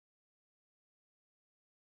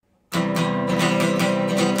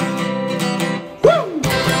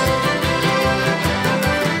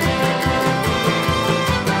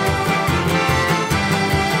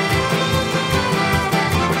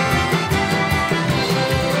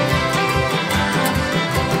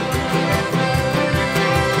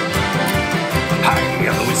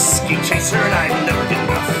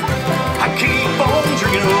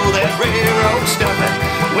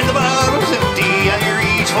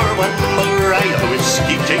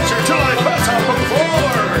whiskey chaser till I pass out on the floor.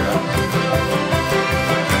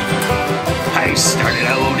 I started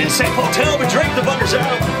out in St. Hotel, but drank the buggers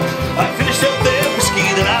out. I finished up their whiskey,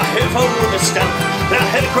 then I head for the stout. Then I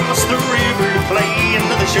head across the river to play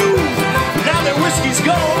another show. Now their whiskey's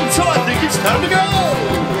gone, so I think it's time to go.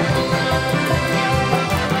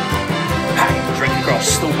 I drank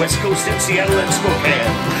across the west coast in Seattle and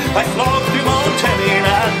Spokane. I flogged through Montana and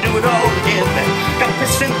I'd do it all again. Got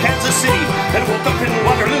pissed in Kansas City and woke up in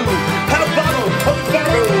Waterloo. Had a bottle of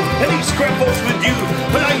Faro and he scrambles with you.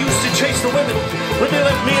 When I used to chase the women, but they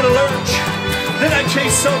left me in a lurch. Then I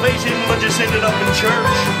chased salvation, but just ended up in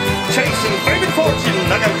church. Chasing fame and fortune,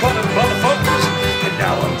 I got caught up by the funds. And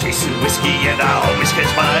now I'm chasing whiskey and I always catch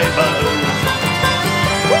my buzz.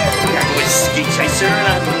 I'm a whiskey chaser and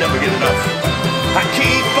I never get enough. I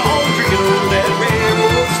keep on drinking all that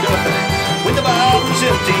railroad stuff. When the bottle's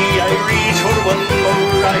empty, I reach for one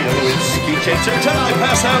more. I am a whiskey chaser till I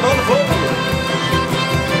pass out on the floor.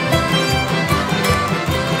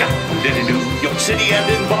 In New York City and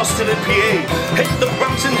in Boston and PA. Hit the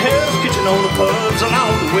Bronx and Hell's Kitchen, all the pubs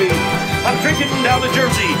along the way. I'm drinking down to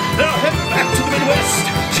Jersey, then I'll head back to the Midwest.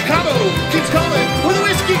 Chicago keeps calling with a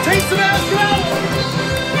whiskey taste of Astro.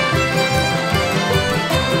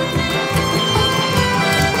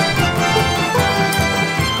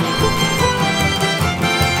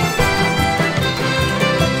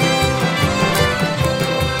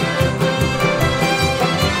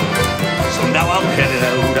 I'm headed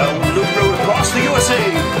out on the road across the USA.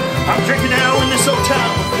 I'm drinking now in this old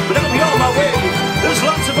town, but I'll be on my way. There's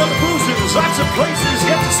lots of other cruisers, lots of places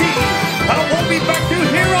yet to see. I won't be back through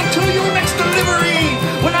here until your next delivery.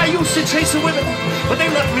 When I used to chase the women, but they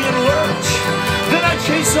left me in a lurch. Then I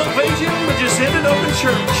chased salvation, but just ended up in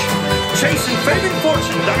church. Chasing fame and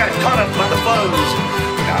fortune, I got caught up by the fuzz.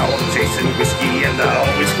 Now I'm chasing whiskey and I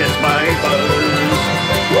always catch my buzz.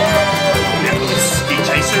 I'm a whiskey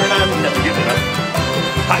chaser and I never give it up.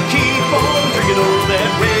 I keep on drinking all that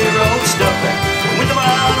railroad stuff. When the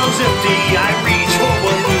bottle's empty, I reach for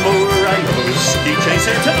one more. I am a whiskey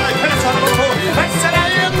chaser till I pass out on the floor. I said I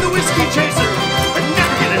am the whiskey chaser, I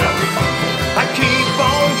never get enough. I keep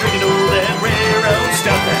on drinking all that railroad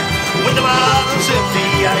stuff. When the bottle's empty,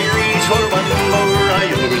 I reach for one more. I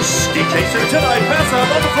am the whiskey chaser till I pass out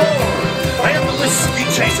on the floor. I am the whiskey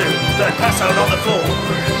chaser till I pass out on the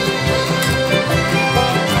floor.